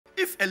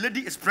If a lady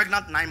is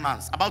pregnant 9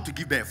 months, about to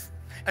give birth,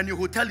 and your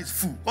hotel is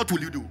full, what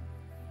will you do?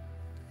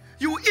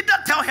 You will either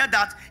tell her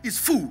that it's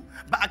full,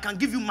 but I can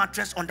give you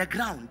mattress on the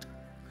ground.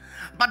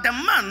 But the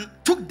man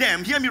took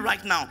them, hear me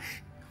right now,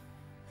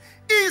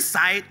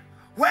 inside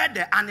where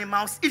the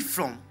animals eat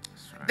from,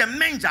 right. The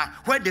manger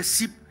where the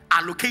sheep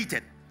are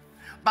located.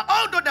 But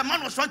although the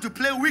man was trying to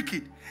play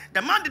wicked,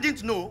 the man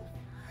didn't know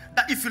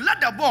that if you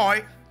let the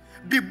boy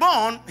be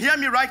born, hear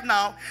me right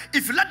now,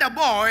 if you let the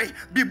boy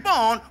be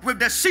born with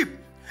the sheep,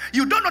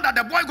 you don't know that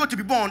the boy going to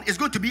be born is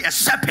going to be a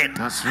shepherd.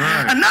 That's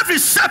right. And every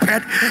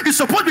shepherd is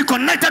supposed to be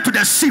connected to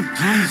the sheep.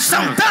 Jesus.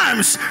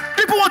 Sometimes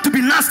people want to be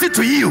nasty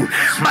to you,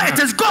 but it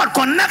is God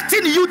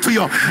connecting you to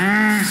your.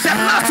 Jesus. The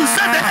last to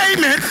say the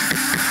amen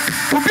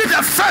will be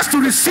the first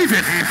to receive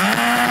it.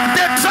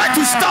 They tried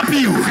to stop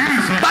you,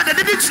 but they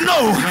didn't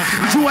know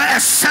you were a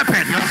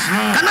shepherd.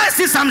 Can I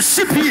see some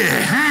sheep here?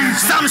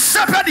 Some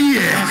shepherd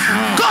here.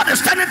 God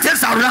is turning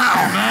things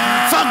around.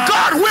 For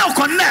God will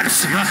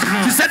connect.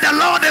 He said, the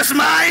Lord is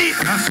mine.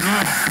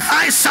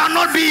 I shall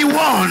not be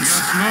warned.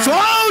 So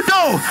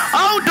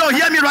although,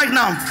 hear me right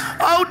now,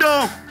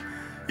 although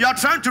you are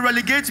trying to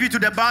relegate me to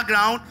the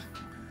background,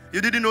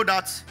 you didn't know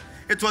that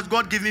it was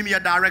God giving me a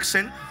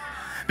direction.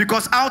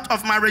 Because out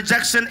of my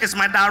rejection is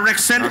my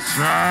direction. That's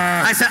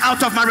right. I said out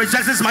of my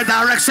rejection is my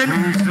direction.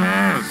 Jesus.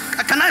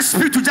 Can I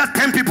speak to just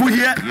 10 people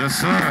here?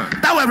 Yes, sir.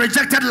 That were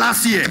rejected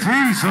last year.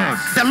 Jesus.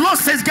 The Lord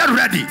says get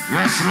ready.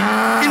 Yes,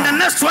 Lord. In the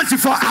next 24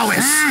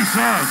 hours.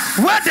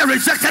 Jesus. Where they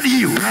rejected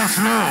you. Yes,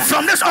 Lord.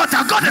 From this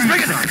altar, God is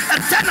bringing a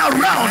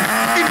turnaround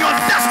in your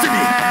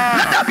destiny.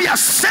 Let there be a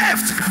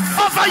shift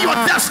over your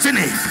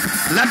destiny.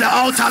 Let the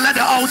altar, let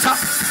the altar.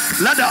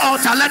 Let the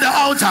altar, let the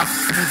altar,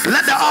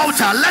 let the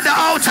altar, let the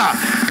altar,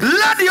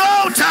 let the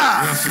altar.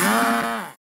 Yes, Lord.